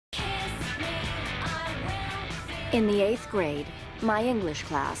In the 8th grade, my English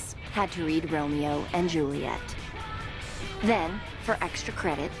class had to read Romeo and Juliet. Then, for extra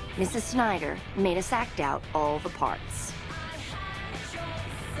credit, Mrs. Snyder made us act out all the parts.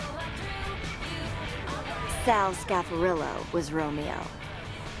 Sal Scafarillo was Romeo.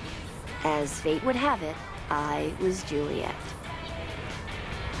 As fate would have it, I was Juliet.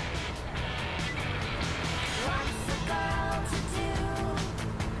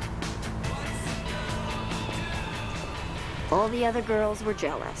 All the other girls were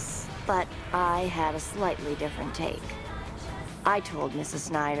jealous, but I had a slightly different take. I told Mrs.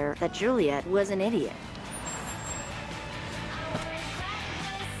 Snyder that Juliet was an idiot.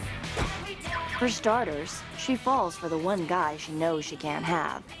 For starters, she falls for the one guy she knows she can't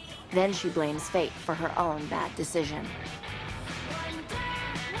have. Then she blames fate for her own bad decision.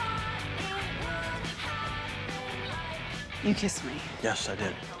 You kissed me. Yes, I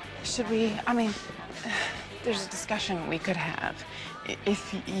did. Should we, there's a discussion we could have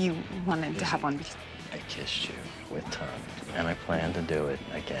if you wanted to have one. I kissed you with tongue, and I plan to do it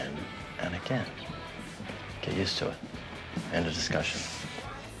again and again. Get used to it. End of discussion.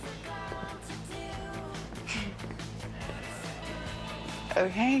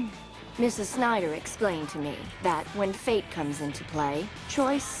 Okay. Mrs. Snyder explained to me that when fate comes into play,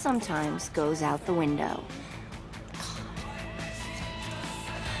 choice sometimes goes out the window.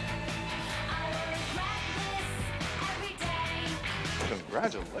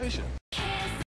 Congratulations.